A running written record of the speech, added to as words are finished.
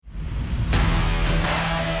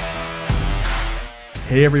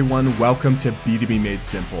Hey everyone, welcome to B2B Made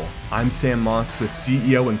Simple. I'm Sam Moss, the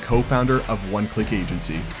CEO and co-founder of One Click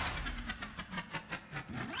Agency.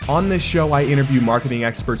 On this show, I interview marketing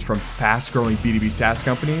experts from fast-growing B2B SaaS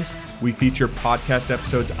companies. We feature podcast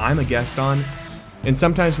episodes I'm a guest on, and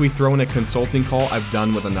sometimes we throw in a consulting call I've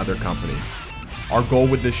done with another company. Our goal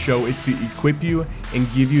with this show is to equip you and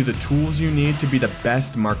give you the tools you need to be the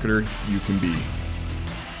best marketer you can be.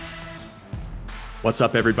 What's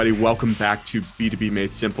up, everybody? Welcome back to B2B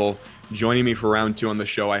Made Simple. Joining me for round two on the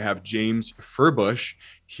show, I have James Furbush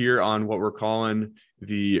here on what we're calling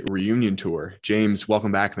the reunion tour. James,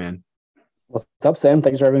 welcome back, man. What's up, Sam?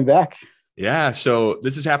 Thanks for having me back. Yeah, so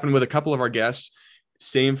this has happened with a couple of our guests.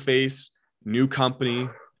 Same face, new company.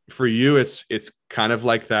 For you, it's kind of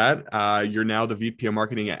like that. You're now the VP of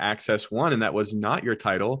Marketing at Access One, and that was not your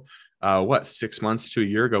title. 6 months to a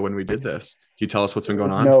year ago when we did this? Can you tell us what's been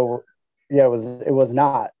going on? No. Yeah, it was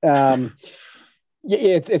not.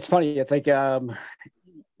 It's funny. It's like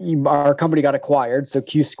our company got acquired. So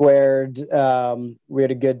Q Squared, we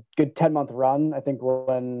had a good 10-month run. I think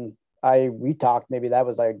when we talked, maybe that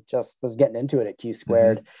was, I just was getting into it at Q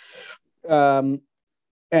Squared. And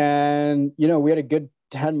we had a good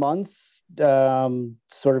 10 months,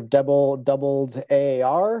 sort of doubled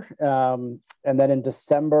AAR. And then in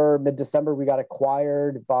mid-December, we got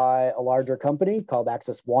acquired by a larger company called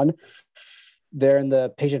Access One. They're in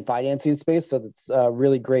the patient financing space. So it's a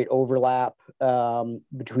really great overlap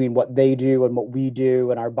between what they do and what we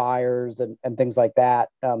do and our buyers and things like that.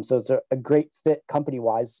 So it's a great fit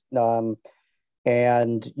company-wise. And,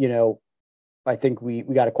 I think we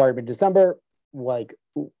got acquired in December,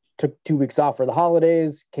 took 2 weeks off for the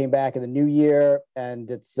holidays, came back in the new year,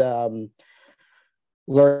 and it's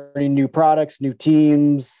learning new products, new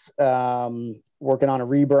teams, working on a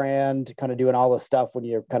rebrand, kind of doing all this stuff when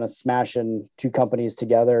you're kind of smashing two companies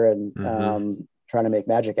together and trying to make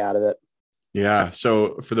magic out of it. Yeah.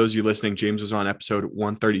 So for those of you listening, James was on episode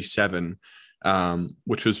 137,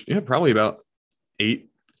 which was probably about 8-10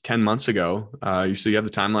 months ago. So you have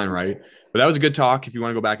the timeline right. But that was a good talk if you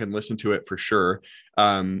want to go back and listen to it for sure.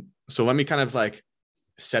 So let me kind of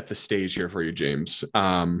set the stage here for you, James.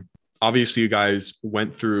 Obviously, you guys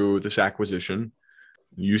went through this acquisition.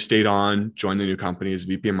 You stayed on, joined the new company as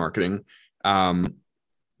VP of Marketing.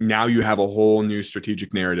 Now you have a whole new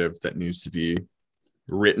strategic narrative that needs to be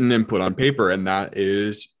written and put on paper, and that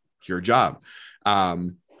is your job.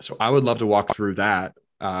 So I would love to walk through that.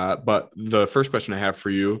 But the first question I have for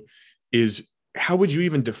you is, how would you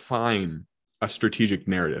even define a strategic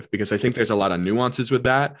narrative? Because I think there's a lot of nuances with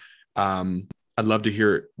that. I'd love to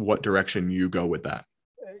hear what direction you go with that.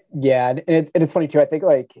 Yeah. And it's funny too. I think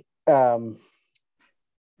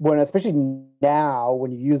especially now,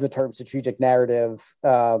 when you use the term strategic narrative,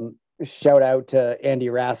 shout out to Andy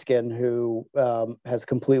Raskin, who has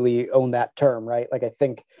completely owned that term, right?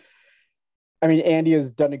 Andy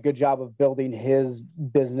has done a good job of building his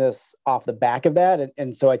business off the back of that.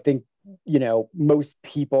 And so I think, most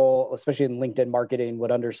people, especially in LinkedIn marketing, would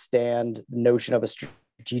understand the notion of a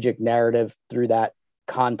strategic narrative through that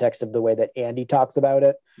context of the way that Andy talks about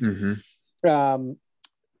it. The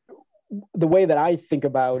way that I think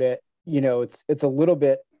about it, it's a little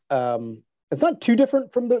bit, it's not too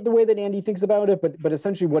different from the way that Andy thinks about it, but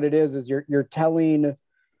essentially what it is you're telling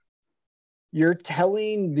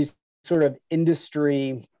these sort of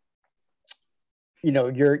industry,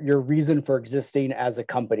 your reason for existing as a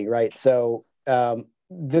company, right? So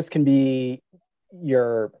this can be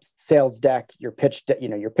your sales deck, your pitch deck,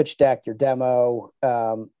 your demo.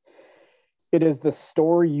 It is the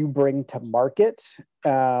story you bring to market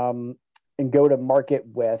and go to market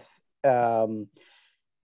with. And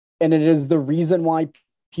it is the reason why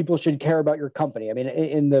people should care about your company.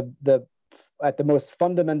 In at the most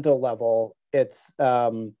fundamental level, it's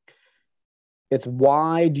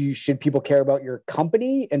why should people care about your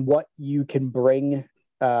company and what you can bring,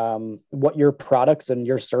 what your products and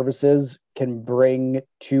your services can bring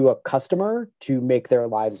to a customer to make their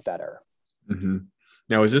lives better.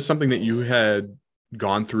 Now, is this something that you had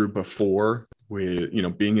gone through before with,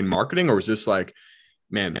 being in marketing, or was this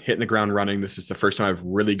hitting the ground running? This is the first time I've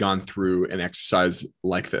really gone through an exercise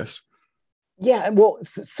like this. Yeah. Well,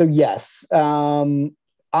 so yes.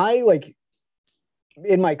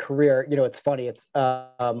 In my career, it's funny. It's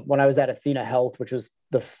when I was at Athena Health, which was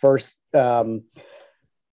the first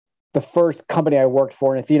company I worked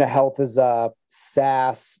for. And Athena Health is a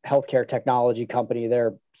SaaS healthcare technology company.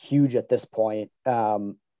 They're huge at this point.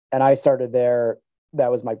 And I started there. That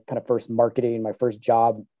was my kind of first marketing, my first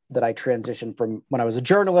job that I transitioned from when I was a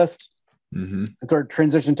journalist and sort of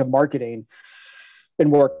transitioned to marketing and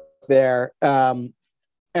worked there. And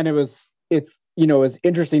it's it was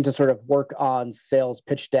interesting to sort of work on sales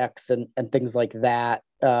pitch decks and things like that.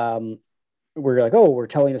 We're like, oh, we're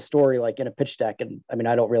telling a story like in a pitch deck. And I mean,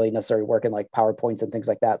 I don't really necessarily work in like PowerPoints and things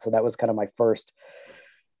like that. So that was kind of my first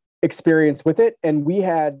experience with it. And we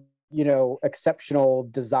had, exceptional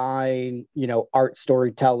design, art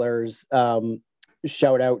storytellers.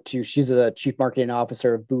 Shout out to, she's a chief marketing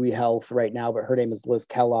officer of Bowie Health right now, but her name is Liz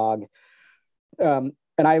Kellogg. And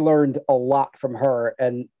I learned a lot from her,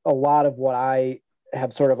 and a lot of what I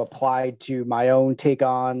have sort of applied to my own take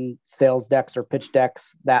on sales decks or pitch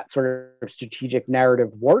decks, that sort of strategic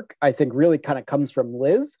narrative work, I think really kind of comes from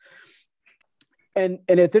Liz. And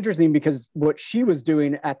it's interesting because what she was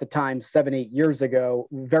doing at the time, 7-8 years ago,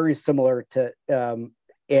 very similar to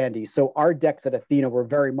Andy. So our decks at Athena were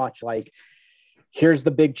very much like, here's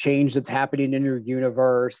the big change that's happening in your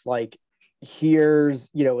universe. Like, here's,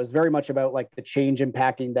 it's very much about like the change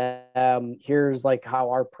impacting them. Here's like how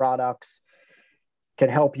our products can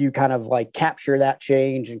help you kind of like capture that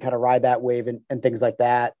change and kind of ride that wave and things like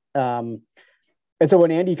that. And so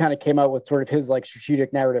when Andy kind of came out with sort of his like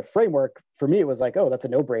strategic narrative framework, for me, it was like, oh, that's a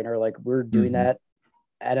no-brainer. Like, we're doing that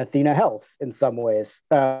at Athena Health in some ways.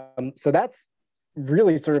 So that's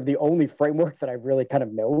really sort of the only framework that I've really kind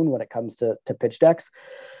of known when it comes to pitch decks.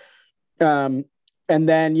 And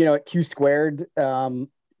then, at Q Squared,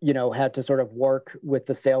 had to sort of work with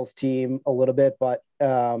the sales team a little bit, but,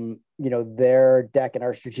 their deck and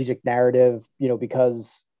our strategic narrative,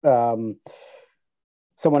 because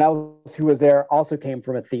someone else who was there also came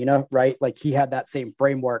from Athena, right? Like, he had that same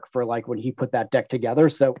framework for like when he put that deck together.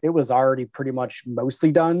 So it was already pretty much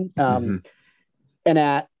mostly done. And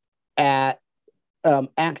at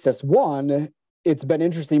Access One, it's been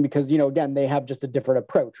interesting because, again, they have just a different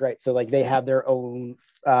approach, right? So like they have their own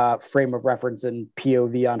frame of reference and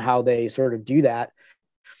POV on how they sort of do that.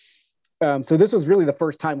 So this was really the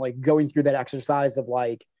first time like going through that exercise of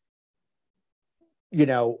like,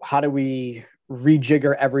 how do we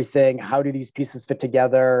rejigger everything? How do these pieces fit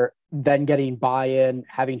together? Then getting buy-in,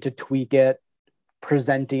 having to tweak it,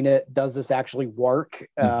 presenting it. Does this actually work?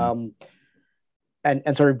 And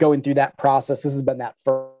sort of going through that process. This has been that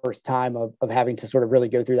first time of having to sort of really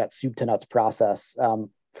go through that soup to nuts process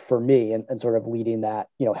for me and sort of leading that,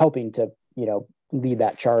 helping to, lead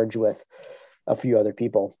that charge with a few other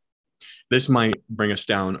people. This might bring us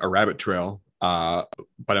down a rabbit trail, but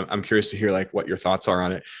I'm curious to hear like what your thoughts are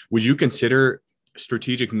on it. Would you consider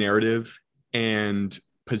strategic narrative and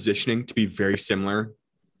positioning to be very similar,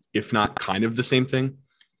 if not kind of the same thing?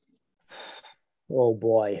 Oh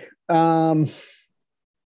boy.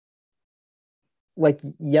 Like,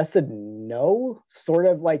 yes and no, sort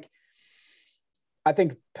of. Like, I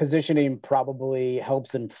think positioning probably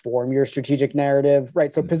helps inform your strategic narrative,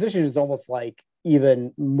 right? So position is almost like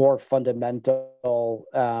even more fundamental.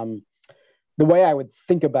 The way I would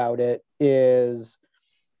think about it is,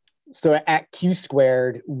 so at Q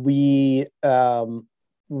Squared, we do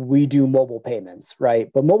mobile payments, right?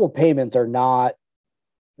 But mobile payments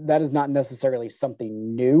that is not necessarily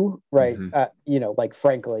something new, right? Like,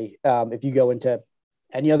 frankly, if you go into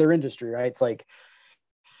any other industry, right, it's like,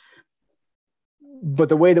 but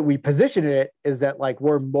the way that we position it is that like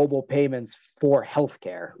we're mobile payments for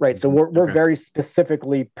healthcare, right? So we're very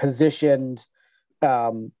specifically positioned.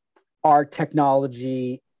 Our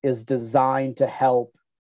technology is designed to help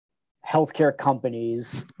healthcare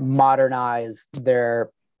companies modernize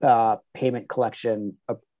their payment collection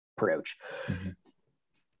approach.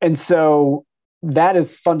 And so that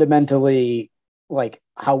is fundamentally like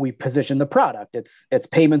how we position the product. It's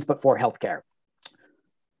payments, but for healthcare.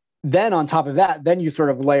 Then on top of that, then you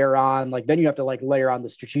sort of layer on, like, then you have to like layer on the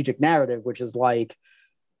strategic narrative, which is like,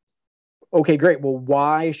 okay, great. Well,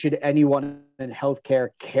 why should anyone in healthcare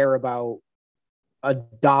care about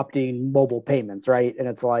adopting mobile payments, right? And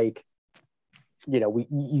it's like,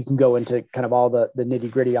 you can go into kind of all the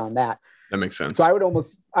nitty gritty on that. That makes sense. So I would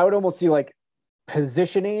almost see like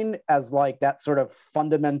positioning as like that sort of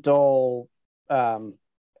fundamental,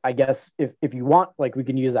 I guess if you want, like, we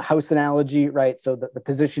can use a house analogy, right? So the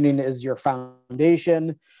positioning is your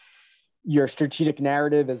foundation. Your strategic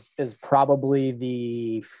narrative is probably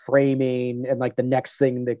the framing and like the next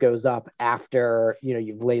thing that goes up after,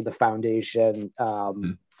 you've laid the foundation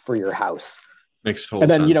for your house. Makes total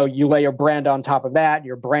sense. And then, sense. you lay your brand on top of that.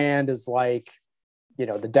 Your brand is like,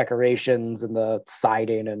 the decorations and the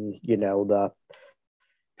siding and, the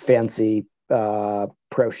fancy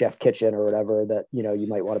Pro Chef kitchen or whatever that, you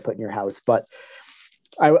might want to put in your house. But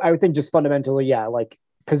I would think just fundamentally, yeah, like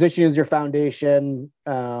position is your foundation.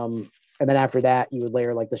 And then after that, you would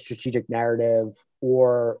layer like the strategic narrative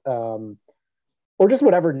or or just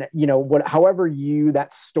whatever, you know, however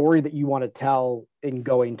that story that you want to tell in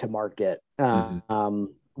going to market,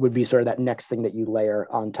 would be sort of that next thing that you layer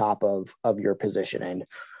on top of your positioning.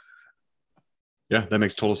 Yeah, that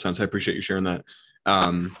makes total sense. I appreciate you sharing that.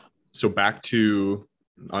 So back to,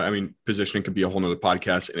 I mean, positioning could be a whole nother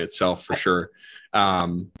podcast in itself for sure.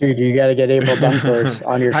 Dude, you got to get April Dunford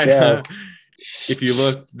on your show. If you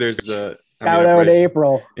look, there's shout out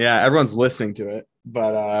April. Yeah, everyone's listening to it,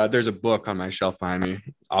 but there's a book on my shelf behind me.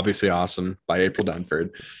 Obviously awesome, by April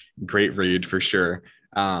Dunford. Great read for sure.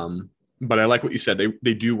 But I like what you said.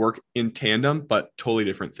 They do work in tandem, but totally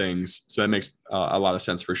different things. So that makes a lot of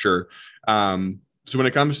sense for sure. So when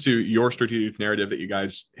it comes to your strategic narrative that you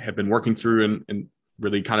guys have been working through and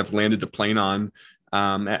really kind of landed the plane on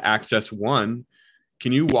at Access One,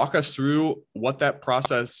 can you walk us through what that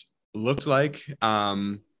process looked like?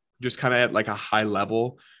 Just kind of at like a high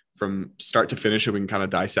level from start to finish, and we can kind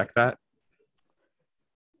of dissect that.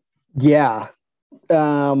 Yeah.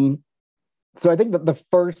 So I think that the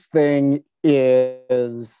first thing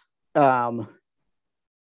is, so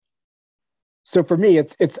for me,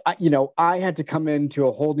 it's, you know, I had to come into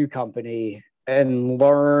a whole new company and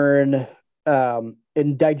learn,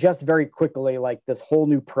 and digest very quickly, like this whole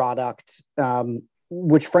new product,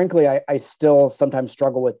 which frankly, I still sometimes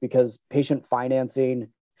struggle with, because patient financing,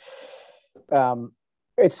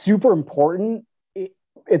 it's super important.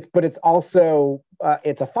 But it's also,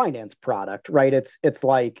 it's a finance product, right? It's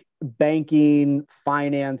like banking,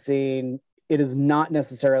 financing. It is not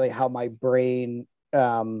necessarily how my brain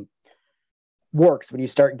works when you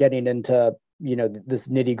start getting into, you know, this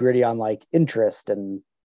nitty gritty on like interest and,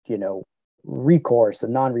 you know, recourse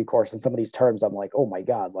and non-recourse and some of these terms. I'm like, oh my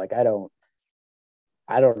God, like I don't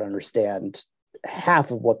understand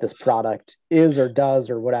half of what this product is or does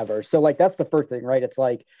or whatever. So like, that's the first thing, right? It's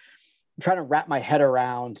like trying to wrap my head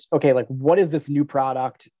around, okay, like what is this new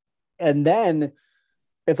product? And then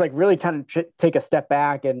it's like really trying to take a step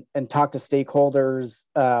back and talk to stakeholders,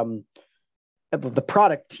 the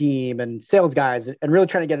product team and sales guys, and really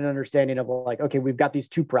trying to get an understanding of like, okay, we've got these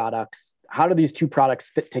two products. How do these two products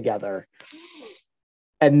fit together?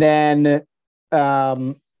 And then,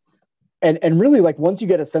 and really like, once you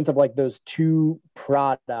get a sense of like those two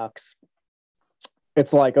products,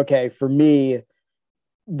 it's like, okay, for me,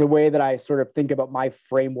 the way that I sort of think about my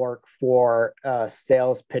framework for a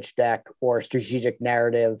sales pitch deck or strategic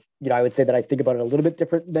narrative, you know, I would say that I think about it a little bit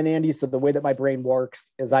different than Andy. So the way that my brain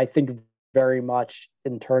works is I think very much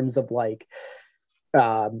in terms of like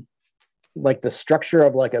the structure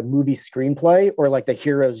of like a movie screenplay, or like the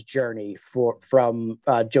hero's journey from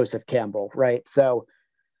Joseph Campbell. Right. So,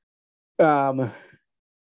 and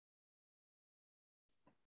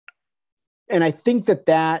I think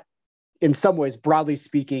that in some ways, broadly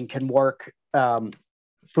speaking, can work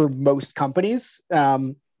for most companies,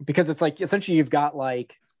 because it's like, essentially you've got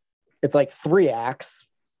like, it's like 3 acts,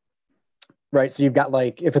 right? So you've got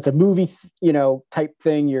like, if it's a movie, you know, type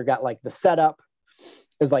thing, you've got like the setup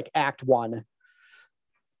is like act 1.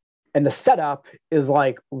 And the setup is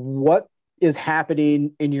like, what is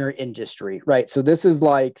happening in your industry, right? So this is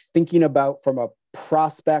like thinking about from a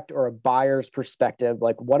prospect or a buyer's perspective,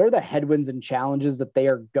 like what are the headwinds and challenges that they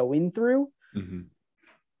are going through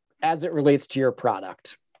as it relates to your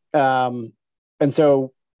product. And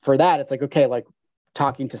so for that, it's like, okay, like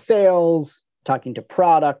talking to sales, talking to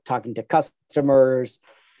product, talking to customers,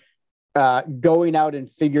 going out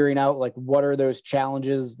and figuring out like what are those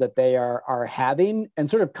challenges that they are having,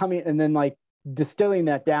 and sort of coming and then like distilling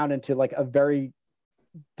that down into like a very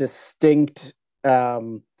distinct,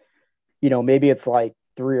 you know, maybe it's like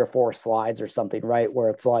 3 or 4 slides or something, right?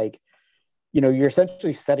 Where it's like, you know, you're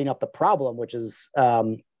essentially setting up the problem, which is,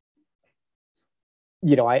 you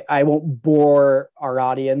know, I won't bore our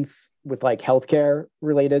audience with like healthcare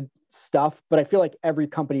related stuff, but I feel like every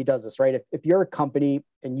company does this, right? If you're a company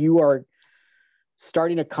and you are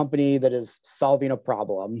starting a company that is solving a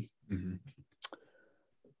problem,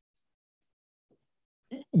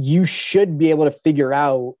 you should be able to figure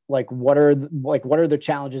out like what are the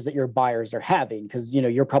challenges that your buyers are having, because you know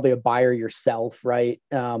you're probably a buyer yourself, right?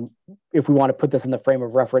 If we want to put this in the frame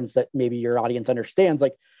of reference that maybe your audience understands,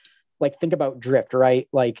 like think about Drift, right?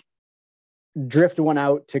 Like Drift went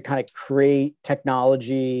out to kind of create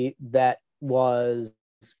technology that was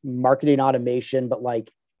marketing automation, but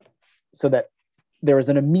like so that there was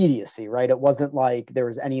an immediacy, right? It wasn't like there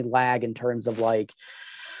was any lag in terms of like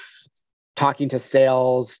talking to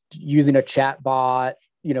sales, using a chat bot,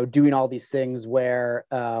 you know, doing all these things where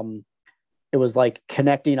it was like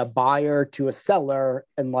connecting a buyer to a seller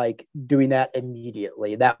and like doing that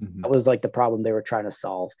immediately. That was like the problem they were trying to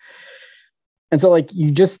solve. And so like,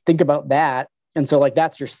 you just think about that And so like,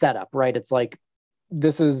 that's your setup, right? It's like,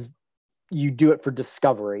 you do it for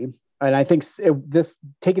discovery. And I think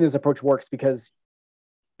taking this approach works because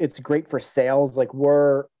it's great for sales. Like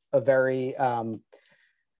we're a very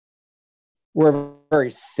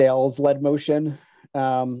sales led motion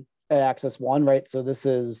at Axis One, right? So this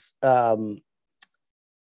is, I've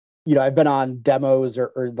been on demos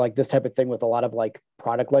or like this type of thing with a lot of like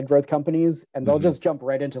product led growth companies, and they'll just jump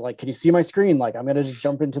right into like, can you see my screen? Like I'm going to just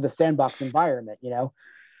jump into the sandbox environment,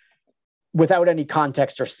 without any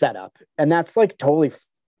context or setup. And that's like totally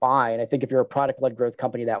fine. I think if you're a product led growth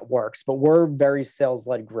company, that works, but we're very sales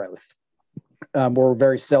led growth. We're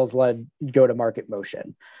very sales led go to market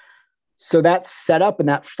motion. So that setup and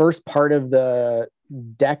that first part of the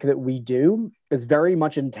deck that we do is very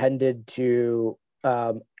much intended to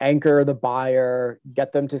anchor the buyer,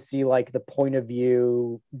 get them to see like the point of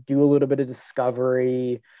view, do a little bit of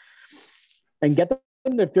discovery, and get them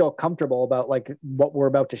to feel comfortable about like what we're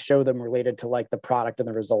about to show them related to like the product and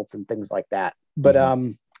the results and things like that. But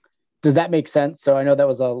does that make sense? So I know that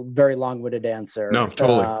was a very long-winded answer. No,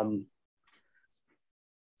 totally.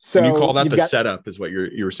 So and you call that the setup is what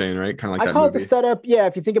you were saying, right? Kind of like I call it the setup. Yeah.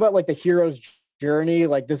 If you think about like the hero's journey,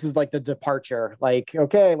 like this is like the departure, like,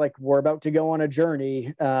 okay, like we're about to go on a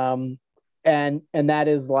journey. And that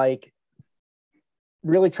is like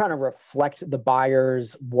really trying to reflect the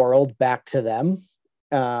buyer's world back to them,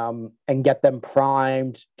 and get them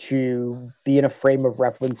primed to be in a frame of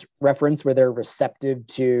reference where they're receptive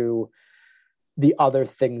to the other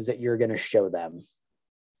things that you're going to show them.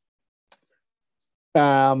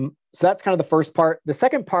 So that's kind of the first part. The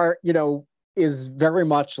second part, is very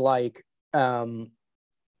much like, if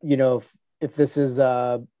this is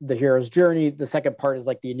the hero's journey, the second part is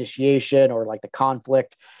like the initiation or like the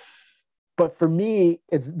conflict. But for me,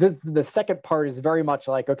 the second part is very much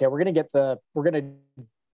like, okay, we're going to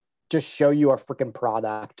just show you our freaking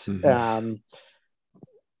product.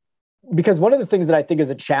 Because one of the things that I think is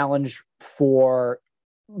a challenge for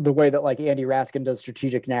the way that like Andy Raskin does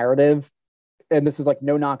strategic narrative, and this is like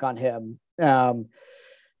no knock on him,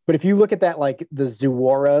 but if you look at that, like the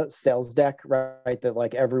Zuora sales deck, right, that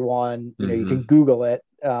like everyone, you can Google it.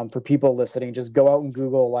 For people listening, just go out and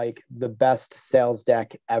Google like the best sales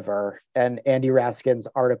deck ever. And Andy Raskin's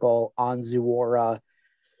article on Zuora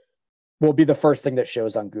will be the first thing that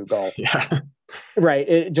shows on Google. Yeah.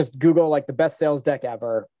 Right. Just Google like the best sales deck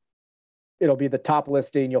ever. It'll be the top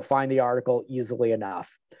listing. You'll find the article easily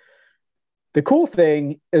enough. The cool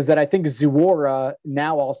thing is that I think Zuora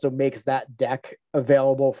now also makes that deck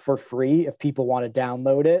available for free if people want to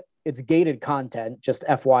download it. It's gated content, just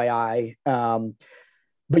FYI.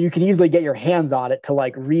 But you can easily get your hands on it to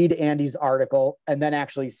like read Andy's article and then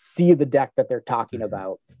actually see the deck that they're talking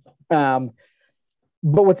about. But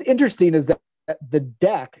what's interesting is that the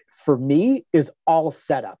deck for me is all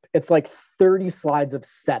setup. It's like 30 slides of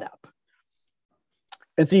setup.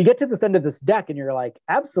 And so you get to this end of this deck and you're like,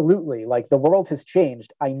 absolutely, like the world has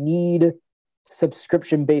changed. I need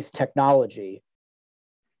subscription-based technology.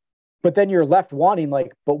 But then you're left wanting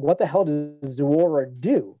like, but what the hell does Zuora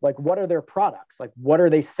do? Like, what are their products? Like, what are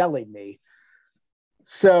they selling me?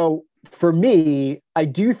 So for me, I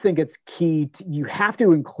do think it's key you have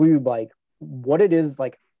to include like what it is,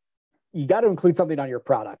 like you got to include something on your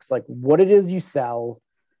products, like what it is you sell,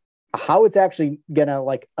 how it's actually gonna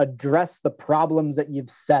like address the problems that you've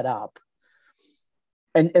set up.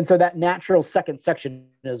 And so that natural second section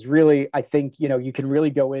is really, I think, you can really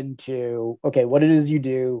go into, okay, what it is you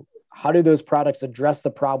do, how do those products address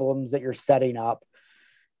the problems that you're setting up?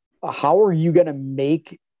 How are you going to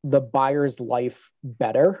make the buyer's life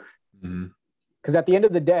better? Because at the end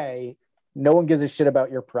of the day, no one gives a shit about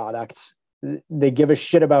your product. They give a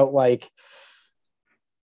shit about like,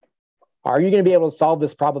 are you going to be able to solve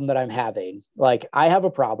this problem that I'm having? Like I have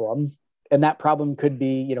a problem, and that problem could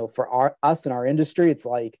be, for us in our industry, it's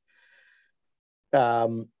like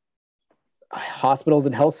hospitals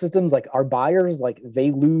and health systems, like our buyers, like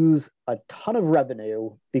they lose a ton of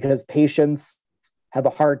revenue because patients have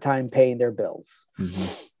a hard time paying their bills,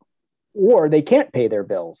 or they can't pay their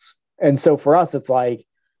bills. And so for us, it's like,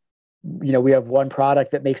 we have one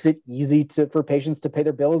product that makes it easy for patients to pay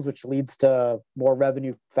their bills, which leads to more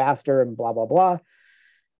revenue faster and blah, blah, blah.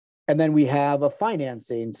 And then we have a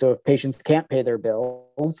financing. So if patients can't pay their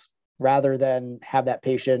bills, rather than have that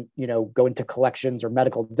patient, go into collections or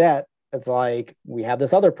medical debt, it's like we have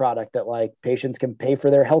this other product that like patients can pay for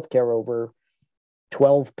their healthcare over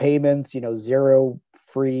 12 payments, zero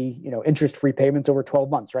free, interest-free payments over 12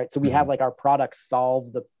 months, right? So we have like our products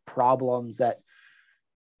solve the problems that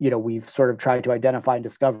we've sort of tried to identify in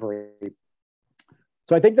discovery.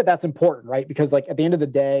 So I think that that's important, right? Because like at the end of the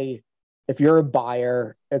day, if you're a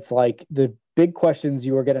buyer, it's like the big questions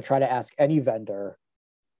you are going to try to ask any vendor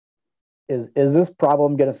is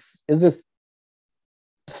this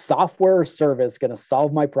software or service going to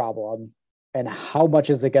solve my problem? And how much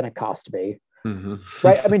is it going to cost me? Mm-hmm.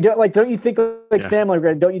 Right. I mean, don't you think like Sam, like,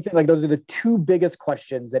 don't you think like those are the two biggest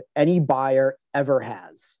questions that any buyer ever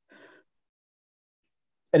has?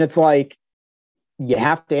 And it's like, you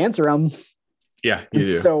have to answer them. Yeah, you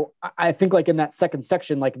do. So I think like in that second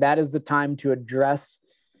section, like that is the time to address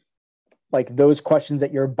like those questions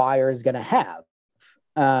that your buyer is going to have.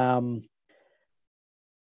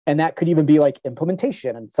 And that could even be like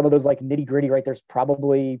implementation and some of those like nitty gritty, right? There's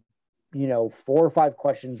probably, 4 or 5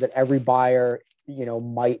 questions that every buyer,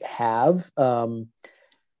 might have. And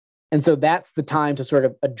so that's the time to sort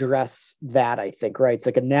of address that, I think, right? It's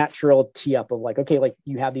like a natural tee up of like, okay, like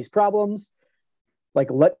you have these problems, like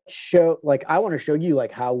I want to show you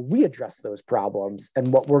like how we address those problems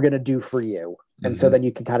and what we're going to do for you. And so then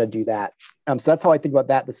you can kind of do that. So that's how I think about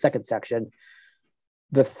that. The second section,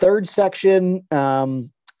 the third section,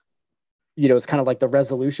 it's kind of like the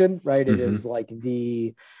resolution, right? It is like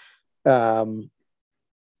it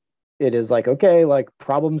is like, okay, like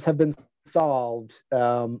problems have been solved.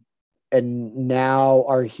 And now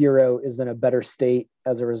our hero is in a better state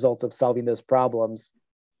as a result of solving those problems.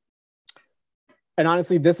 And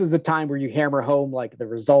honestly, this is the time where you hammer home like the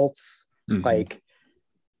results, like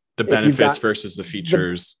the benefits versus the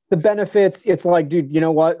features. The benefits, it's like, dude, you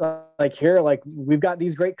know what? Like here, like we've got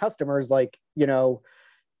these great customers, like,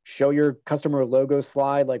 show your customer logo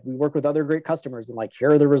slide. Like we work with other great customers and like, here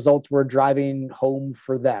are the results we're driving home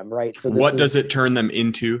for them. Right. So what does it turn them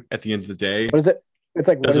into at the end of the day? What is it? It's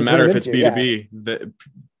like, doesn't matter if it's B2B,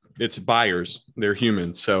 it's buyers, they're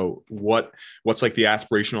humans. So what's like the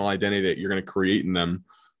aspirational identity that you're going to create in them?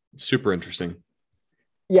 Super interesting.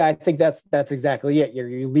 Yeah, I think that's exactly it.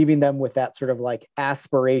 You're leaving them with that sort of like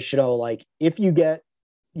aspirational, like if you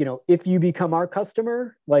become our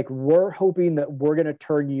customer, like we're hoping that we're going to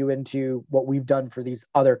turn you into what we've done for these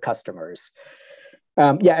other customers.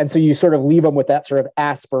 And so you sort of leave them with that sort of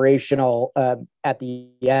aspirational at the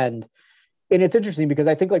end. And it's interesting because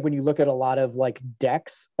I think like when you look at a lot of like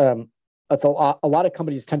decks, it's a lot of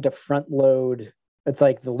companies tend to front load. It's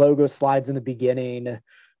like the logo slides in the beginning,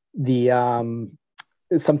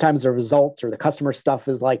 sometimes the results or the customer stuff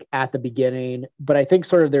is like at the beginning, but I think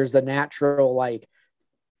sort of there's a natural like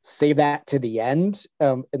save that to the end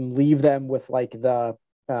and leave them with like the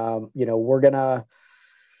we're gonna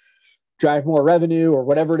drive more revenue or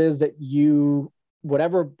whatever it is that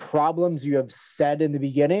whatever problems you have said in the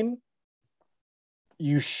beginning,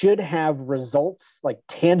 you should have results, like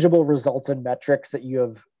tangible results and metrics that you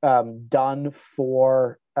have done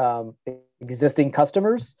for existing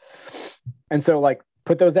customers. And so like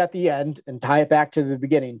put those at the end and tie it back to the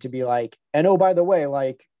beginning to be like, and oh, by the way,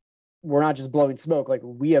 like we're not just blowing smoke, like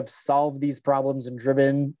we have solved these problems and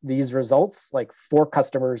driven these results like for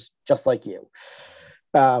customers just like you.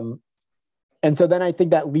 And so then I think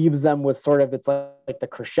that leaves them with sort of, it's like the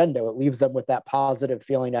crescendo. It leaves them with that positive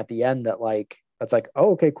feeling at the end that like, that's like,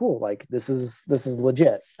 oh, okay, cool. Like this is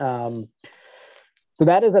legit. So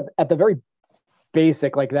that is at the very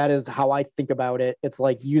basic, like that is how I think about it. It's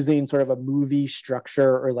like using sort of a movie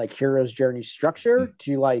structure or like hero's journey structure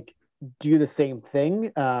to like do the same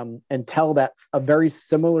thing and tell that's a very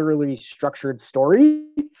similarly structured story,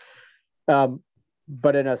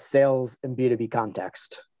 but in a sales and B2B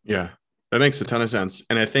context. Yeah, that makes a ton of sense.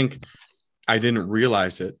 And I think I didn't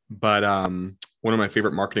realize it, but one of my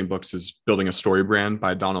favorite marketing books is Building a Story Brand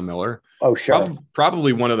by Donald Miller. Oh, sure.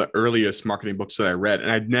 Probably one of the earliest marketing books that I read. And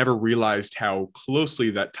I'd never realized how closely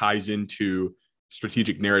that ties into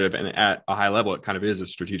strategic narrative. And at a high level, it kind of is a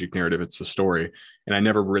strategic narrative. It's a story. And I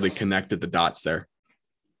never really connected the dots there.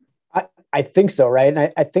 I think so. Right.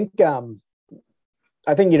 And I think,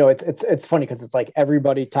 it's funny because it's like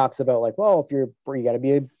everybody talks about like, well, if you got to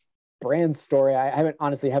be a brand story. I haven't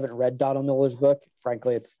read Donald Miller's book.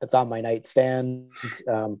 Frankly, it's on my nightstand.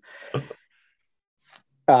 You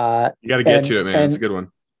got to get to it, man. It's a good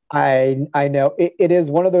one. I know it is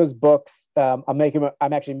one of those books. I'm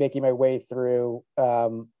actually making my way through.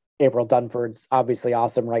 April Dunford's obviously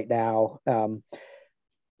awesome right now.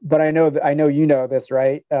 But I know you know this,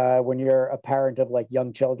 right? When you're a parent of like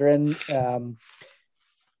young children,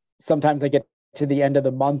 sometimes I get to the end of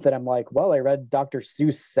the month and I'm like, well, I read Dr.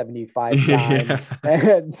 Seuss 75 times.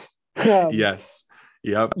 And yes.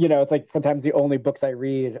 Yep. It's like sometimes the only books I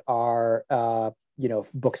read are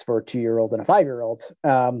books for a 2-year-old and a 5-year-old.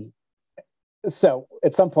 So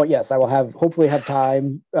at some point, yes, I will hopefully have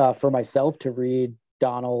time for myself to read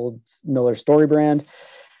Donald Miller's Story Brand.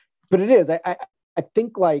 But it is, I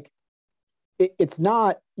think like it's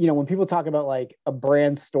not, when people talk about like a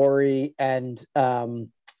brand story and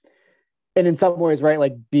in some ways, right,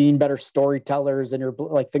 like being better storytellers and your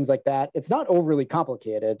like things like that, it's not overly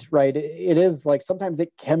complicated, right? It is like sometimes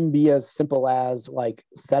it can be as simple as like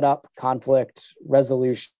setup, conflict,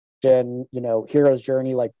 resolution, hero's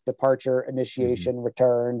journey, like departure, initiation,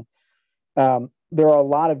 return. There are a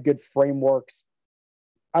lot of good frameworks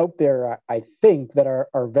out there, I think, that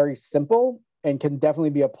are very simple and can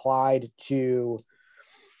definitely be applied to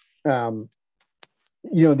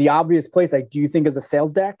the obvious place I do think is a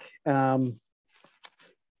sales deck,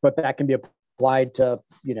 but that can be applied to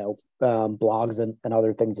blogs and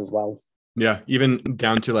other things as well. Yeah, even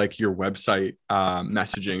down to like your website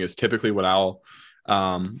messaging is typically what I'll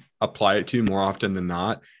apply it to more often than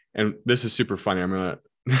not. And this is super funny. I'm gonna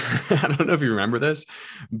I don't know if you remember this,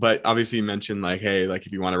 but obviously you mentioned like, hey, like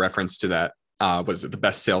if you want a reference to that, what is it, the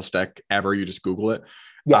best sales deck ever? You just Google it.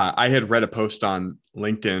 Yeah. I had read a post on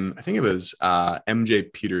LinkedIn. I think it was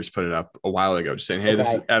MJ Peters put it up a while ago, just saying, hey,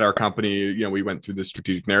 this is at our company. We went through this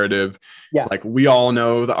strategic narrative. Yeah. Like we all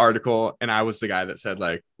know the article. And I was the guy that said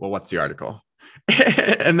like, well, what's the article?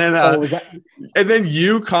 and then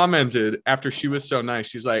you commented after she was so nice.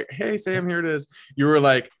 She's like, hey, Sam, here it is. You were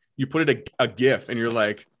like, you put it a GIF and you're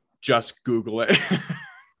like, just Google it.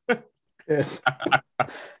 Yes.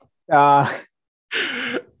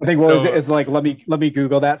 I think it's like, let me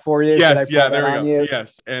Google that for you. Yes. Yeah, there we go. You?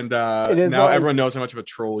 Yes. And now everyone knows how much of a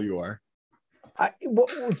troll you are.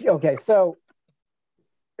 Okay. So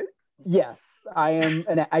yes, I am.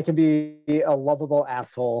 And I can be a lovable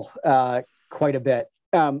asshole quite a bit.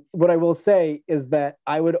 What I will say is that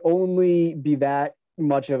I would only be that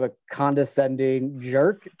much of a condescending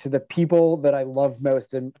jerk to the people that I love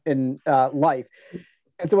most in life.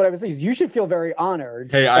 And so what I would say is you should feel very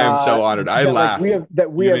honored. Hey, I am so honored. I laughed. We have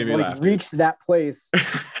like reached that place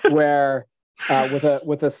where with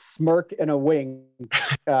a smirk and a wink,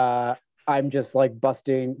 I'm just like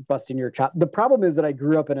busting your chop. The problem is that I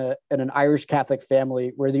grew up in an Irish Catholic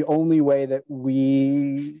family where the only way that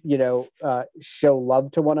we, show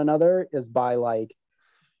love to one another is by like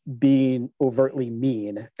being overtly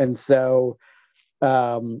mean. And so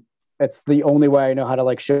it's the only way I know how to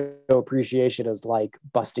like show appreciation is like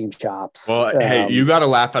busting chops. Well, hey, you got to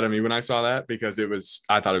laugh at me when I saw that because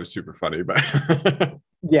I thought it was super funny, but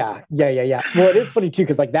yeah. Well, it is funny too.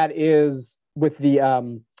 Cause like that is with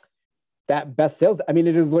the, that best sales. I mean,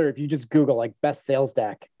 it is literally, if you just Google like best sales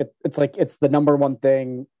deck, it's like, it's the number one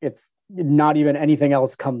thing. It's not even anything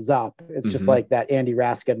else comes up. It's just like that Andy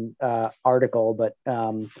Raskin article. But,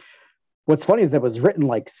 what's funny is it was written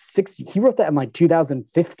like he wrote that in like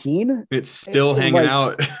 2015. It's still hanging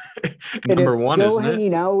out. Number one, isn't it? It's still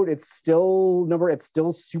hanging out. It's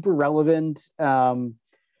still super relevant.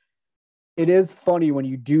 It is funny when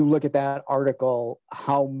you do look at that article,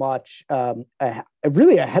 how much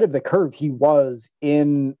really ahead of the curve he was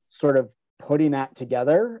in sort of putting that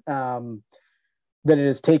together. That it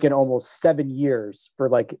has taken almost 7 years for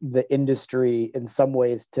like the industry in some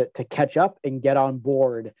ways to catch up and get on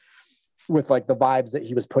board with like the vibes that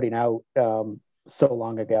he was putting out so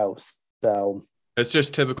long ago. So it's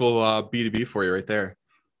just typical B2B for you right there.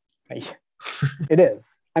 It is.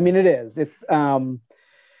 I mean, it is. It's because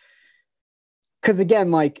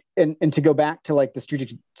again, like, and to go back to like the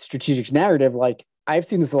strategic narrative, like I've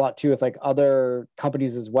seen this a lot too with like other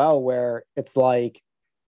companies as well, where it's like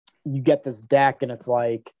you get this deck and it's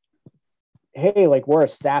like, hey, like we're a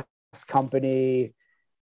SaaS company.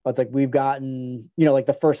 It's like we've gotten, like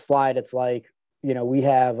the first slide, it's like, we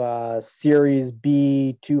have a Series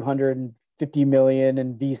B 250 million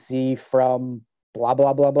in VC from blah,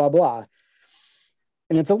 blah, blah, blah, blah.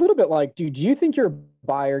 And it's a little bit like, dude, do you think your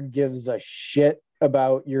buyer gives a shit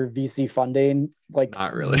about your VC funding? Like,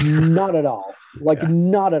 not really. Not at all. Like,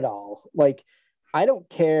 not at all. Like, I don't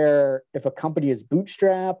care if a company is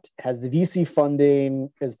bootstrapped, has the VC funding,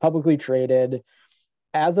 is publicly traded.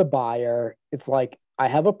 As a buyer, it's like, I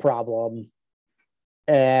have a problem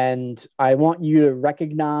and I want you to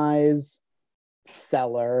recognize,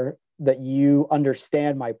 seller, that you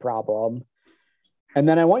understand my problem. And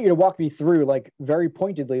then I want you to walk me through, like, very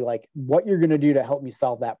pointedly, like what you're going to do to help me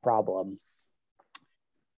solve that problem.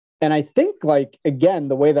 And I think, like, again,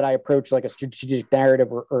 the way that I approach like a strategic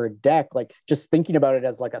narrative or a deck, like just thinking about it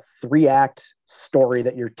as like a 3-act story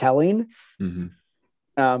that you're telling,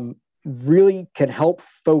 really can help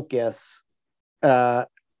focus the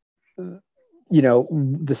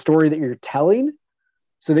story that you're telling,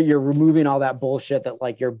 so that you're removing all that bullshit that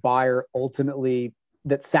like your buyer ultimately,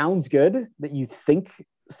 that sounds good, that you think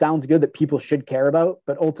sounds good, that people should care about,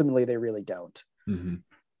 but ultimately they really don't.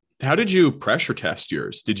 How did you pressure test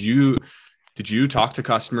yours? Did you Did you talk to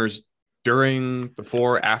customers during,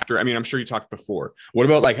 before, after? I mean, I'm sure you talked before. What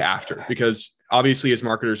about like after? Because obviously as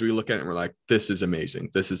marketers, we look at it and we're like, this is amazing.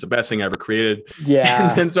 This is the best thing I ever created. Yeah.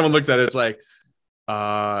 And then someone looks at it, it's like,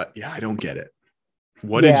 yeah, I don't get it.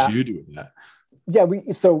 What Yeah. did you do with that? Yeah,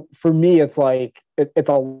 so for me, it's like it's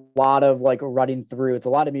a lot of like running through. It's a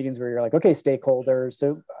lot of meetings where you're like, okay, stakeholders.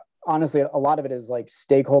 So honestly, a lot of it is like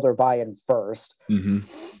stakeholder buy-in first. Mm-hmm.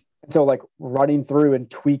 So like running through and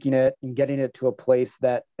tweaking it and getting it to a place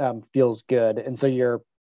that feels good. And so you're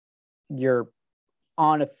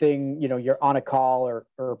on a thing, you're on a call or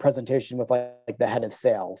a presentation with like the head of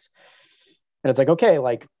sales, and it's like, okay,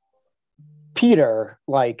 like Peter,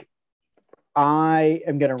 like I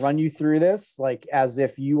am going to run you through this like as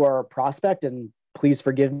if you are a prospect, and please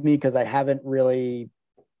forgive me because I haven't really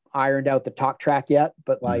ironed out the talk track yet,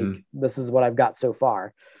 but like this is what I've got so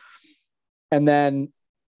far. And then,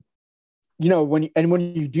 when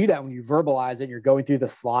you do that, when you verbalize it, you're going through the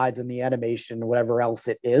slides and the animation, whatever else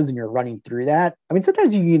it is, and you're running through that. I mean,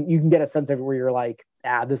 sometimes you can get a sense of where you're like,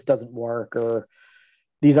 this doesn't work, or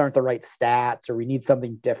these aren't the right stats, or we need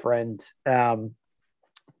something different. So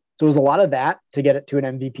it was a lot of that to get it to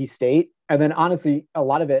an MVP state. And then honestly, a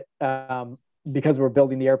lot of it, because we're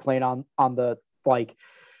building the airplane on the, like,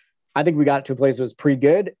 I think we got it to a place that was pretty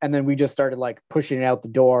good. And then we just started like pushing it out the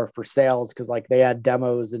door for sales. Cause like they had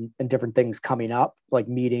demos and different things coming up, like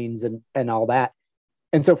meetings and all that.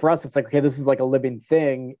 And so for us, it's like, okay, this is like a living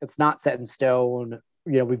thing. It's not set in stone.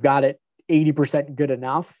 We've got it 80% good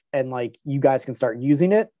enough. And like, you guys can start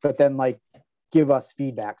using it, but then like give us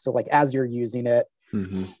feedback. So like, as you're using it,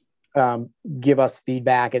 give us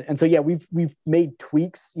feedback. And so, yeah, we've made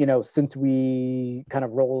tweaks, since we kind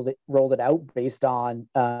of rolled it out based on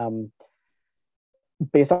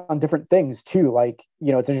different things too. Like,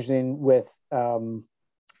 it's interesting with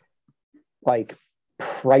like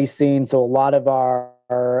pricing. So a lot of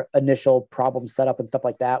our initial problem setup and stuff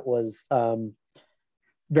like that was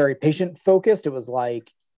very patient focused. It was like,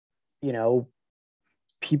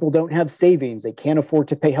 people don't have savings. They can't afford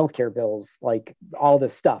to pay healthcare bills, like all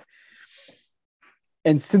this stuff.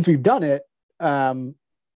 And since we've done it,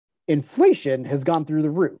 inflation has gone through the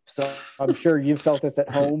roof. So I'm sure you've felt this at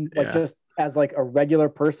home, like just as like a regular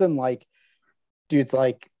person, like, dude, it's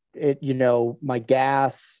like my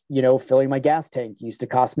gas, filling my gas tank used to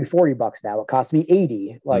cost me $40. Now it costs me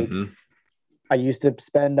 $80. Like I used to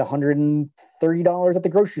spend $130 at the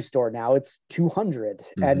grocery store. Now it's $200.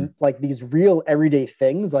 And like these real everyday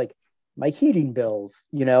things, like my heating bills,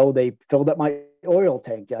 they filled up my oil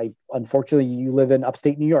tank. Unfortunately, you live in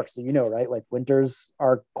upstate New York, so right? Like winters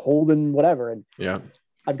are cold and whatever. And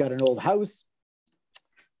I've got an old house.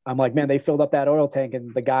 I'm like, man, they filled up that oil tank,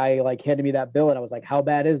 and the guy like handed me that bill, and I was like, how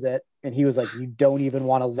bad is it? And he was like, you don't even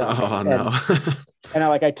want to look. Oh, no. And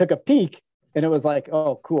I took a peek, and it was like,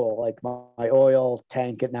 oh, cool. Like my oil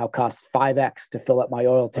tank, it now costs 5x to fill up my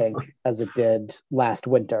oil tank as it did last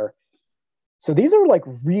winter. So these are like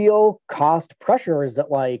real cost pressures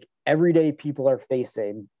that like everyday people are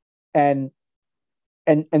facing. And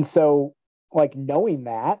so like knowing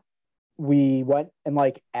that, we went and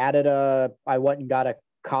like I went and got a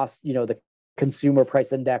cost, the consumer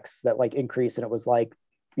price index that like increased, and it was like,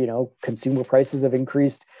 consumer prices have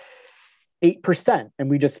increased 8%. And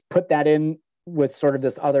we just put that in with sort of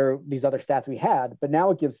these other stats we had, but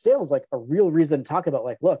now it gives sales like a real reason to talk about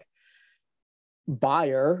like, look,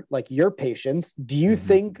 buyer, like your patients, do you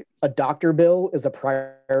think a doctor bill is a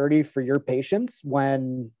priority for your patients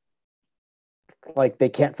when like they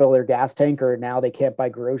can't fill their gas tank, or now they can't buy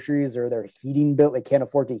groceries, or their heating bill, they can't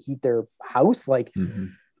afford to heat their house? Like,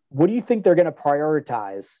 what do you think they're going to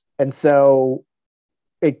prioritize? And so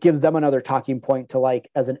it gives them another talking point to like,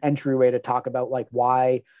 as an entryway to talk about like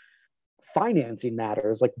why financing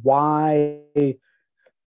matters, like why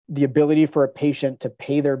the ability for a patient to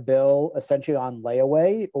pay their bill essentially on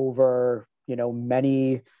layaway over,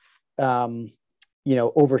 many,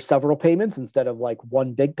 over several payments instead of like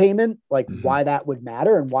one big payment, like why that would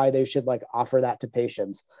matter and why they should like offer that to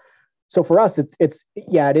patients. So for us, it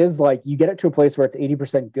is like you get it to a place where it's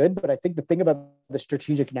 80% good. But I think the thing about the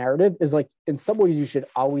strategic narrative is like, in some ways you should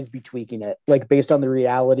always be tweaking it, like based on the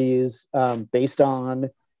realities, based on,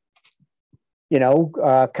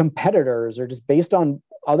 competitors, or just based on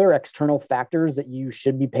other external factors that you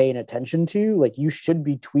should be paying attention to. Like you should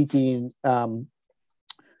be tweaking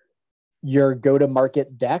your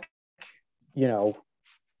go-to-market deck,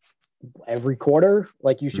 every quarter.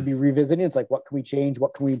 Like you should be revisiting. It's like, what can we change?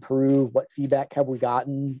 What can we improve? What feedback have we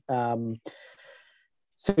gotten?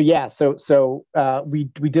 So we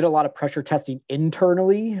did a lot of pressure testing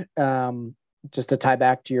internally. just to tie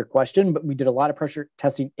back to your question, but we did a lot of pressure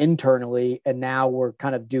testing internally, and now we're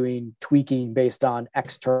kind of doing tweaking based on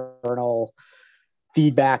external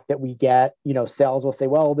feedback that we get. Sales will say,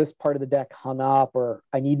 well, this part of the deck hung up, or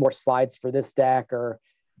I need more slides for this deck, or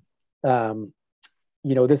this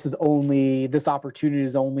opportunity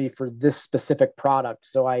is only for this specific product,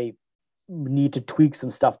 so I need to tweak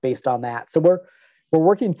some stuff based on that. So we're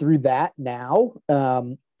working through that now,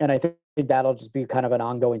 and I think that'll just be kind of an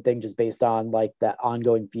ongoing thing, just based on like that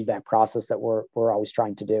ongoing feedback process that we're always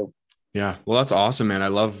trying to do. Yeah, well, that's awesome, man. I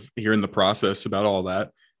love hearing the process about all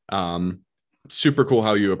that. Super cool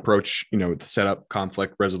how you approach, the setup,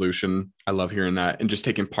 conflict resolution. I love hearing that, and just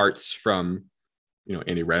taking parts from,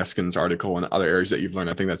 Andy Raskin's article and other areas that you've learned.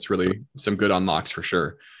 I think that's really some good unlocks for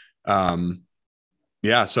sure.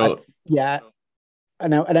 Yeah. So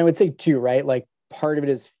and I would say too, right? Like part of it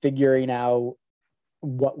is figuring out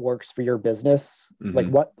what works for your business.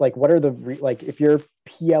 Mm-hmm. What are if you're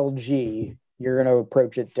PLG, you're going to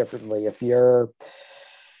approach it differently. If you're,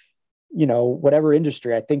 whatever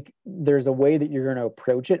industry, I think there's a way that you're going to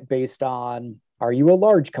approach it based on, are you a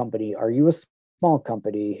large company? Are you a small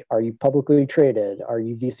company? Are you publicly traded? Are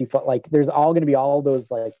you VC? Like there's all going to be all those,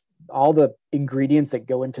 like all the ingredients that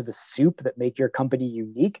go into the soup that make your company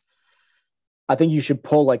unique. I think you should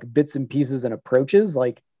pull like bits and pieces and approaches.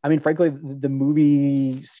 Like, I mean, frankly, the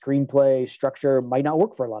movie screenplay structure might not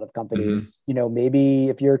work for a lot of companies. Mm-hmm. Maybe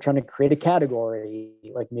if you're trying to create a category,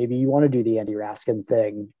 like maybe you want to do the Andy Raskin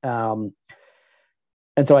thing. And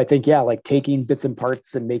so I think, like taking bits and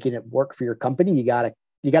parts and making it work for your company, you gotta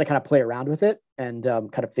kind of play around with it and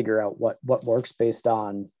kind of figure out what works based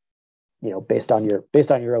on your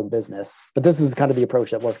own business. But this is kind of the approach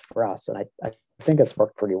that worked for us, and I think it's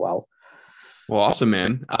worked pretty well. Well, awesome,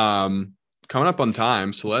 man. Coming up on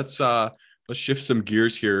time, so let's shift some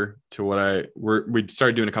gears here to we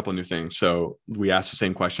started doing a couple of new things. So we ask the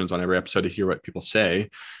same questions on every episode to hear what people say.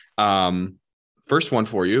 First one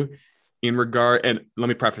for you, and let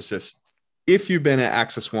me preface this: if you've been at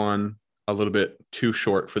Axis One a little bit too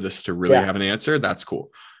short for this to really have an answer, that's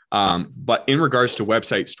cool. But in regards to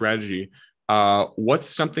website strategy, what's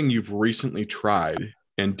something you've recently tried,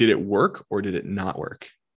 and did it work or did it not work?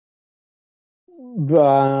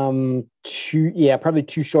 Probably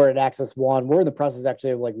too short at Axis One. We're in the process actually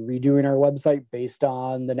of like redoing our website based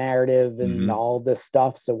on the narrative and all this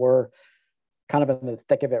stuff. So we're kind of in the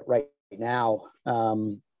thick of it right now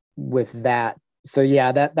with that. So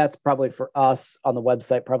that's probably for us on the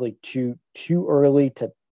website, probably too early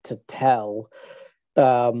to tell.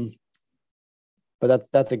 But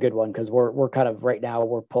that's a good one, because we're kind of right now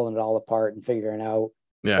we're pulling it all apart and figuring out.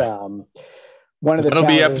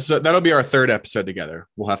 That'll be our third episode together.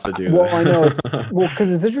 We'll have to do that. I know.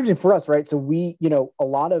 Because it's interesting for us, right? So we, it's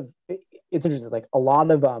interesting. Like a lot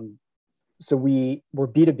of so we're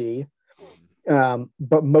B2B,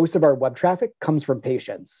 but most of our web traffic comes from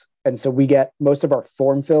patients, and so we get most of our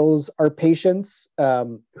form fills are patients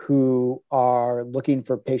who are looking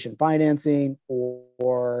for patient financing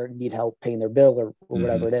or need help paying their bill or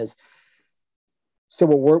whatever it is. So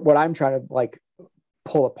what I'm trying to like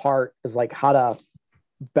pull apart is like how to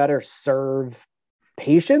better serve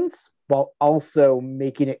patients while also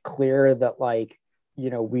making it clear that like,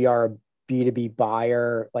 we are a B2B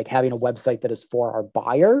buyer, like having a website that is for our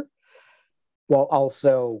buyer, while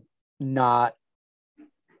also not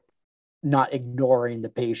ignoring the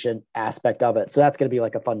patient aspect of it. So that's going to be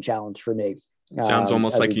like a fun challenge for me. Sounds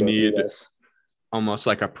almost like you need almost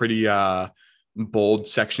like a pretty bold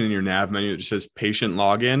section in your nav menu that just says patient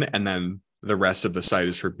login, and then the rest of the site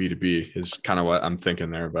is for B2B is kind of what I'm thinking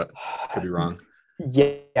there, but could be wrong.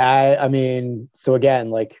 Yeah. I mean, so again,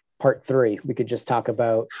 like part 3, we could just talk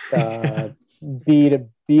about B to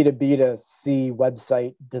C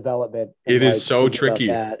website development. It is so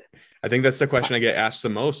tricky. I think that's the question I get asked the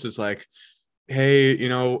most is like, hey,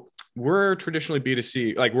 we're traditionally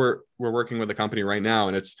B2C. Like we're working with a company right now,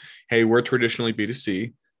 and it's, hey, we're traditionally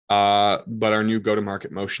B2C, but our new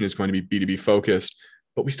go-to-market motion is going to be B2B focused.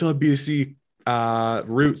 But we still have B2C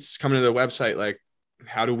roots coming to the website. Like,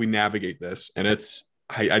 how do we navigate this? And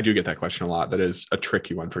I do get that question a lot. That is a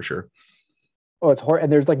tricky one for sure. Oh, it's hard.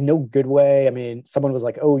 And there's like no good way. I mean, someone was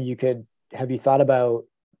like, oh, have you thought about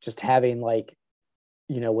just having like,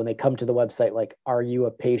 when they come to the website, like, are you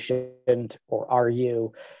a patient or are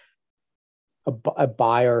you a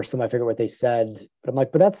buyer or something? I forget what they said, but I'm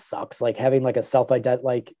like, but that sucks. Like having like a self-ident,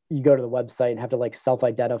 like you go to the website and have to like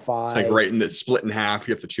self-identify. It's like right in that split in half.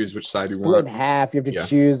 You have to choose which side you want. Split in half. You have to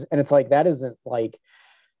choose. And it's like, that isn't like,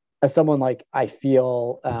 as someone like, I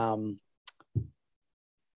feel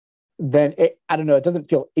then I don't know, it doesn't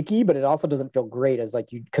feel icky, but it also doesn't feel great as like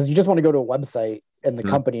because you just want to go to a website and the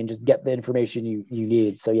company and just get the information you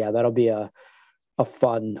need. So yeah, that'll be a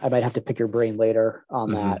fun. I might have to pick your brain later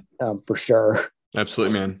on that for sure.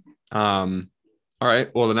 Absolutely, man. All right.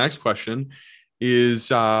 Well, the next question is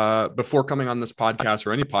before coming on this podcast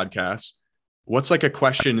or any podcast, what's like a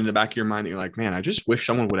question in the back of your mind that you're like, man, I just wish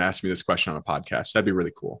someone would ask me this question on a podcast. That'd be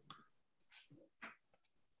really cool.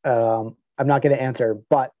 I'm not going to answer,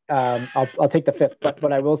 but I'll take the fifth. But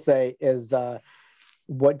what I will say is,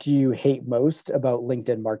 what do you hate most about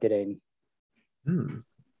LinkedIn marketing?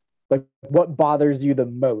 Like, what bothers you the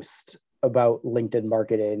most about LinkedIn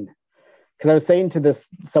marketing? Because I was saying to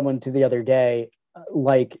someone the other day,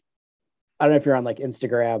 like, I don't know if you're on like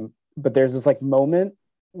Instagram, but there's this like moment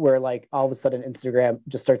where like all of a sudden Instagram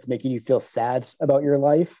just starts making you feel sad about your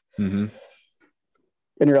life.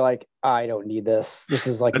 And you're like, I don't need this. This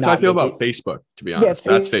is like, that's how I feel about Facebook, to be honest.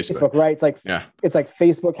 Yeah, that's Facebook, right? It's like, it's like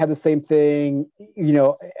Facebook had the same thing. You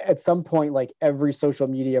know, at some point, like every social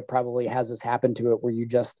media probably has this happen to it where you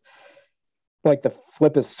just like the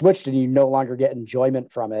flip is switched and you no longer get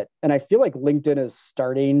enjoyment from it. And I feel like LinkedIn is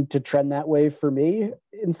starting to trend that way for me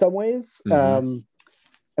in some ways. And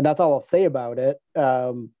that's all I'll say about it.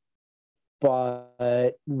 But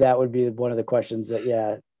that would be one of the questions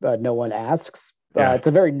that, no one asks. It's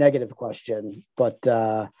a very negative question, but,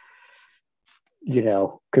 you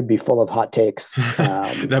know, could be full of hot takes.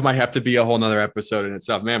 That might have to be a whole nother episode in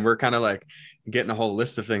itself, man. We're kind of like getting a whole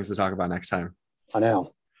list of things to talk about next time. I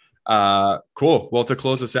know. Cool. Well, to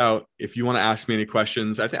close us out, if you want to ask me any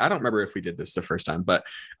questions, I don't remember if we did this the first time, but,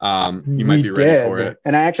 you might be ready for it.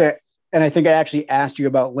 And I think I actually asked you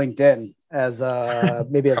about LinkedIn as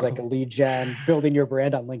maybe as like a lead gen, building your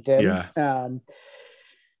brand on LinkedIn.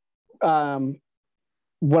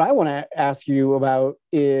 What I want to ask you about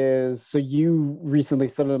is, so you recently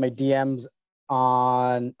slid into my DMs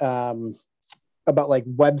on about like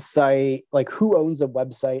website, like who owns a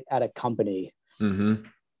website at a company. And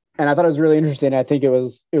I thought it was really interesting. I think it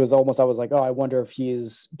was almost, I was like, oh, I wonder if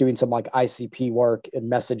he's doing some like ICP work in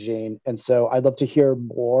messaging. And so I'd love to hear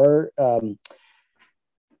more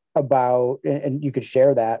about, and you could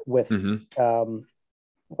share that with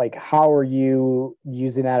like, how are you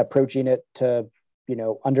using that, approaching it to, you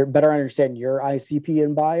know, better understand your ICP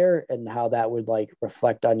and buyer and how that would like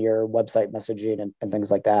reflect on your website messaging and things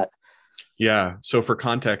like that. Yeah. So for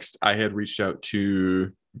context, I had reached out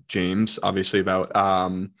to James, obviously, about,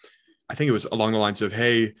 I think it was along the lines of,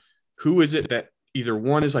 hey, who is it that either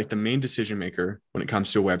one is like the main decision maker when it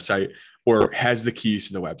comes to a website or has the keys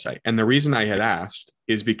to the website? And the reason I had asked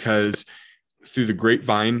is because through the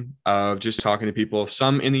grapevine of just talking to people,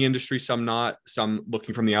 some in the industry, some not, some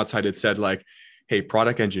looking from the outside, it said like, hey,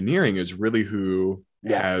 product engineering is really who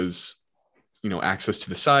has, you know, access to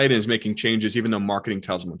the site and is making changes, even though marketing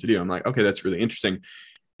tells them what to do. I'm like, okay, that's really interesting.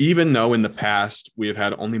 Even though in the past we have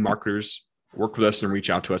had only marketers work with us and reach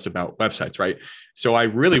out to us about websites, right? So I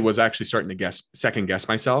really was actually starting to second guess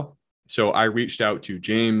myself. So I reached out to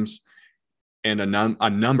James and a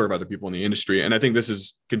number of other people in the industry. And I think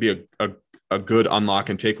this could be a good unlock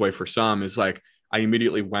and takeaway for some, is like, I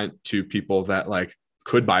immediately went to people that like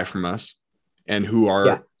could buy from us and who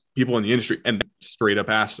are people in the industry and straight up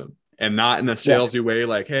asked them, and not in a salesy way.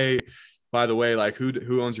 Like, hey, by the way, like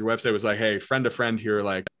who owns your website? It was like, hey, friend to friend here.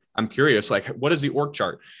 Like, I'm curious, like, what is the org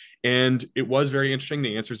chart? And it was very interesting,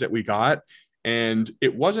 the answers that we got. And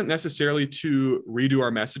it wasn't necessarily to redo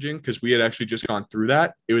our messaging because we had actually just gone through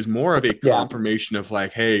that. It was more of a confirmation of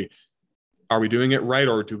like, hey, are we doing it right?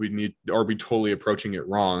 Or are we totally approaching it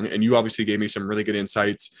wrong? And you obviously gave me some really good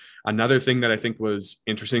insights. Another thing that I think was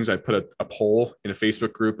interesting is I put a poll in a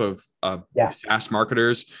Facebook group of SaaS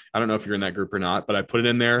marketers. I don't know if you're in that group or not, but I put it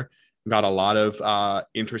in there, got a lot of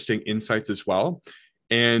interesting insights as well.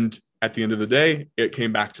 And at the end of the day, it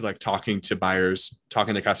came back to like talking to buyers,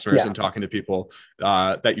 talking to customers and talking to people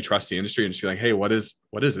that you trust the industry, and just be like, hey, what is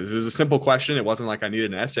this? It was a simple question. It wasn't like I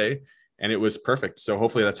needed an essay. And it was perfect. So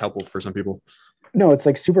hopefully that's helpful for some people. No, it's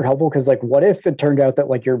like super helpful. Cause like, what if it turned out that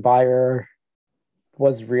like your buyer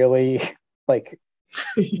was really like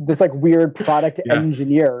this like weird product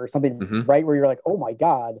engineer or something, right? Where you're like, oh my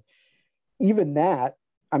God, even that,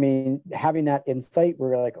 I mean, having that insight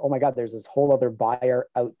where you're like, oh my God, there's this whole other buyer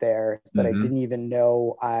out there that I didn't even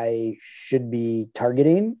know I should be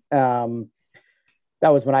targeting. That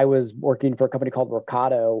was when I was working for a company called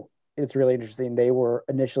Workato. It's really interesting. They were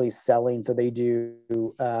initially selling, so they do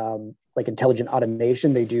like intelligent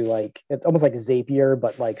automation. They do like, it's almost like Zapier,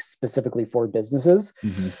 but like specifically for businesses.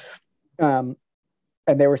 And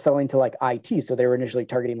they were selling to like IT. So they were initially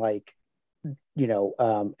targeting like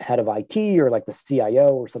head of IT or like the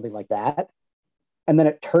CIO or something like that. And then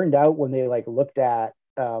it turned out when they like looked at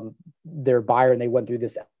their buyer and they went through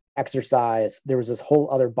this exercise, there was this whole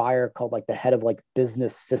other buyer called like the head of like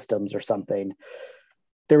business systems or something.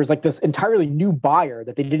 There was like this entirely new buyer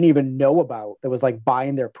that they didn't even know about that was like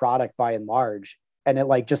buying their product by and large. And it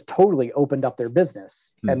like just totally opened up their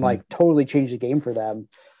business and like totally changed the game for them.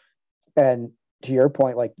 And to your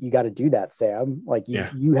point, like you got to do that, Sam. Like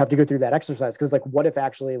you have to go through that exercise. Cause like, what if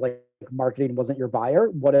actually like marketing wasn't your buyer?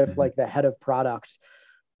 What if like the head of product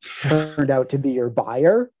turned out to be your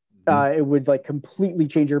buyer? It would like completely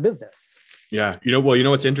change your business. Yeah.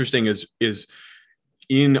 What's interesting is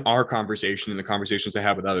in our conversation, in the conversations I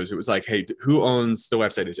have with others, it was like, hey, who owns the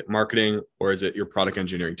website? Is it marketing or is it your product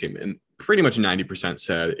engineering team? And pretty much 90%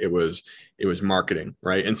 said it was marketing,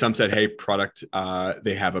 right? And some said, hey, product,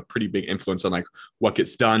 they have a pretty big influence on like what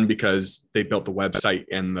gets done because they built the website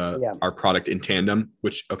and our product in tandem,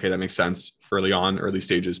 which, okay, that makes sense early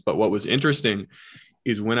stages. But what was interesting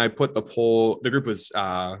is when I put the poll, the group was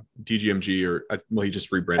DGMG he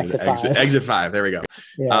just rebranded Exit 5. There we go.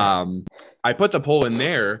 Yeah. I put the poll in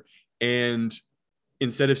there, and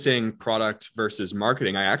instead of saying product versus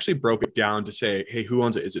marketing, I actually broke it down to say, hey, who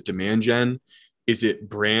owns it? Is it demand gen? Is it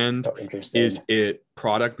brand? Is it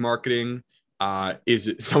product marketing? Is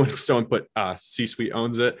it someone put C-suite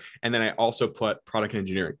owns it? And then I also put product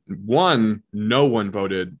engineering. No one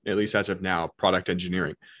voted, at least as of now, product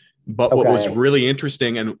engineering. But what was really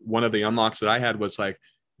interesting, and one of the unlocks that I had was like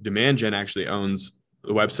demand gen actually owns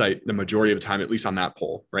the website the majority of the time, at least on that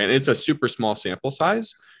poll, right? And it's a super small sample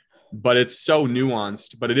size, but it's so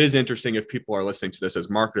nuanced. But it is interesting if people are listening to this as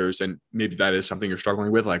marketers, and maybe that is something you're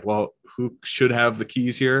struggling with, like, well, who should have the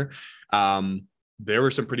keys here? There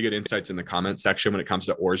were some pretty good insights in the comment section when it comes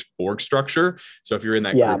to org structure. So if you're in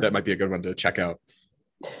that group, that might be a good one to check out.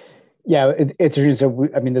 Yeah, it's just,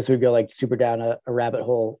 this would go like super down a rabbit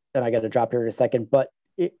hole, and I got to drop here in a second. But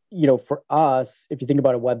for us, if you think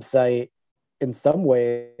about a website, in some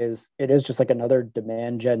ways, it is just like another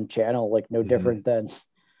demand gen channel, like no different than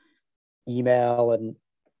email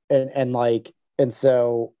and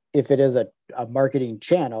so if it is a marketing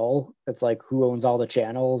channel, it's like who owns all the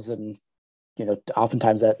channels, and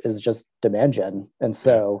oftentimes that is just demand gen, and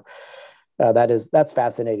so that's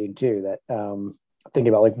fascinating too. That thinking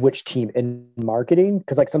about like which team in marketing,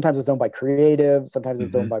 because like sometimes it's owned by creative, sometimes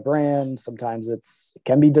it's owned by brand, sometimes it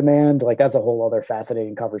can be demand. Like that's a whole other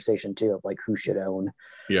fascinating conversation too, of like who should own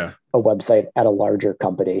a website at a larger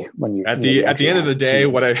company. When you at the end of the day,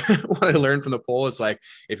 what I learned from the poll is like,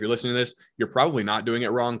 if you're listening to this, you're probably not doing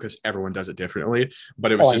it wrong because everyone does it differently.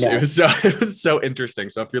 But it was so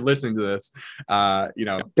interesting. So if you're listening to this,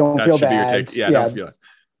 don't that feel should bad. be your take. Don't feel it.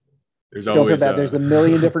 Don't feel bad. There's a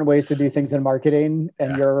million different ways to do things in marketing,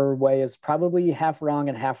 and your way is probably half wrong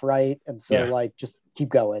and half right. And so like, just keep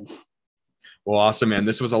going. Well, awesome, man.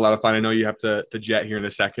 This was a lot of fun. I know you have to jet here in a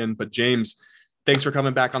second, but James, thanks for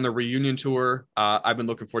coming back on the reunion tour. I've been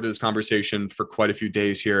looking forward to this conversation for quite a few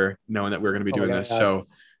days here, knowing that we're going to be doing this. So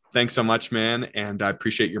thanks so much, man. And I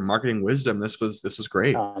appreciate your marketing wisdom. This was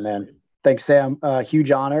great. Oh man. Thanks, Sam.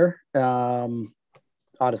 Huge honor.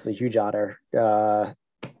 Honestly, huge honor.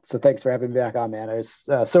 So thanks for having me back on, man. I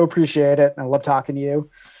so appreciate it. I love talking to you.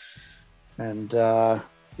 And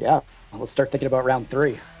let's start thinking about round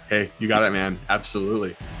 3. Hey, you got it, man.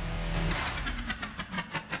 Absolutely.